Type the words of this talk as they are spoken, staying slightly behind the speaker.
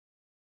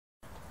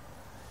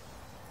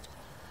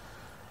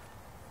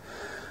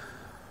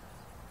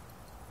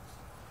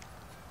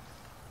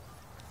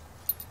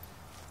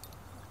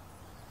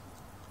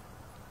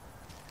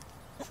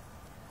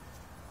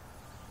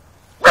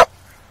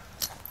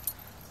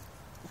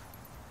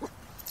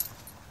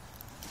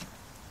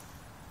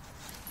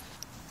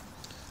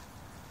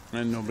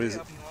And nobody's...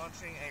 I'll be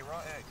launching a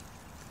raw egg.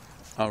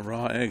 A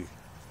raw egg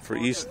for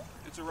East...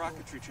 It's a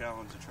rocketry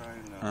challenge to try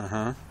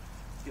and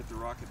get the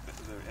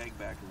egg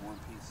back in one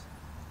piece.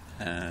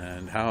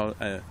 And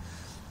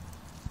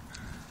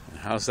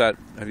how's that?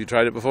 Have you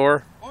tried it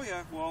before? Oh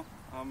yeah, well,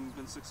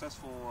 been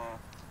successful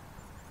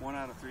 1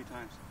 out of 3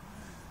 times.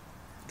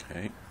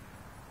 Okay.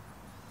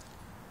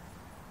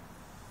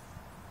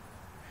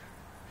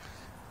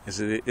 Is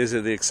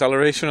it the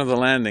acceleration of the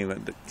landing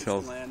that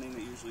kills? It's the landing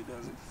that usually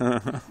does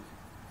it.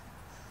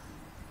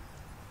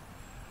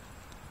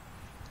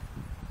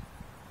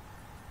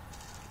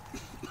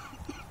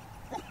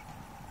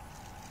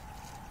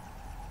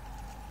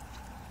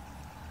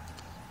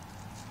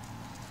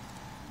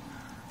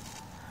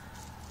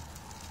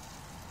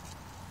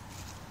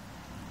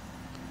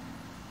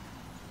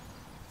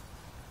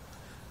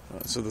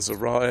 So there's a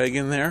raw egg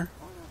in there?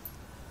 Oh,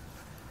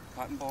 yeah.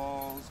 Cotton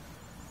balls,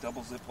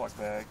 double Ziploc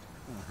bag,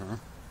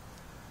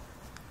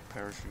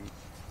 parachute.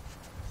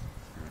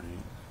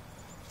 Right.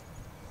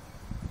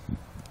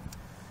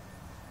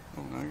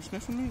 Oh, now you're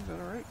sniffing me? Is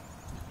that alright?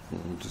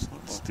 We'll just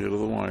steal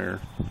the wire.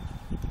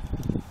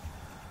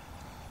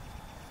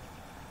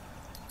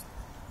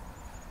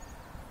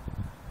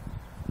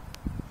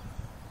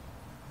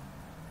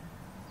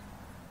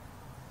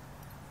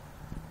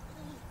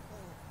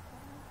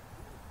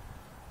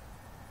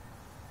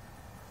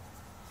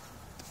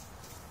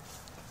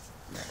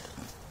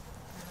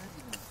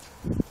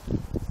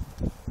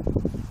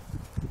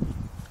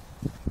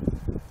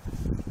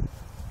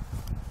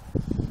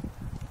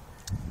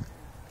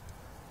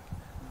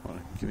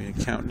 Give me a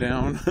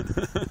countdown. No birds,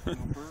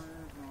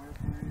 no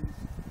airplanes.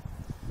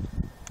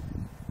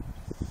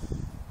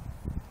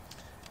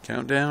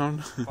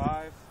 Countdown.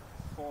 5,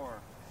 4,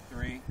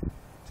 3,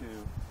 2,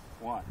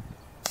 1.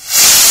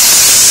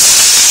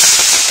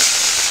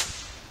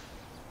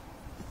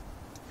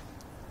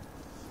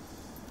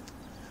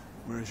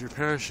 Where's your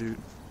parachute?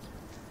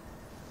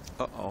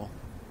 Uh-oh.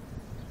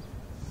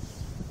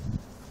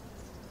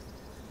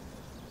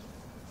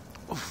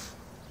 Oof.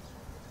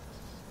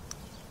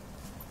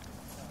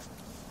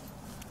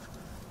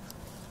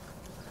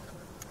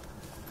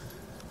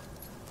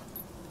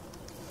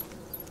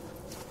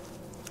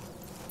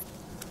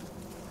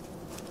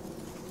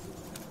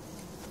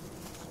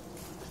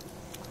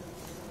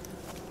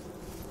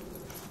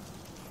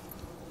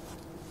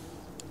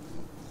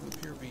 Up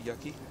here be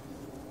yucky.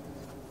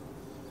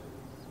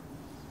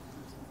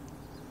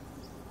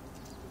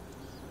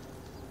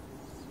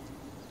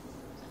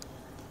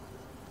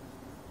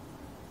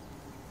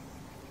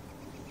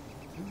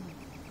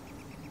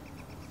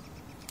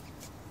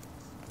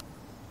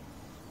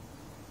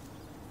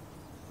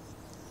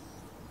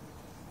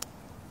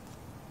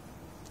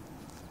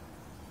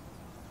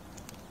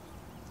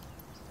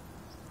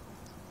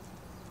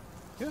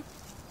 Yeah,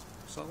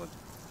 solid.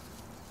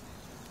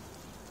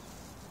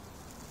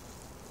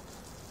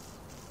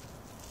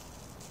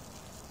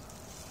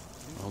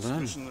 Well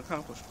done. Mission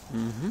accomplished.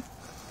 Mm-hmm.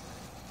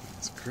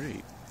 That's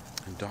great.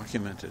 And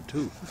documented,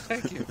 too.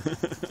 Thank you.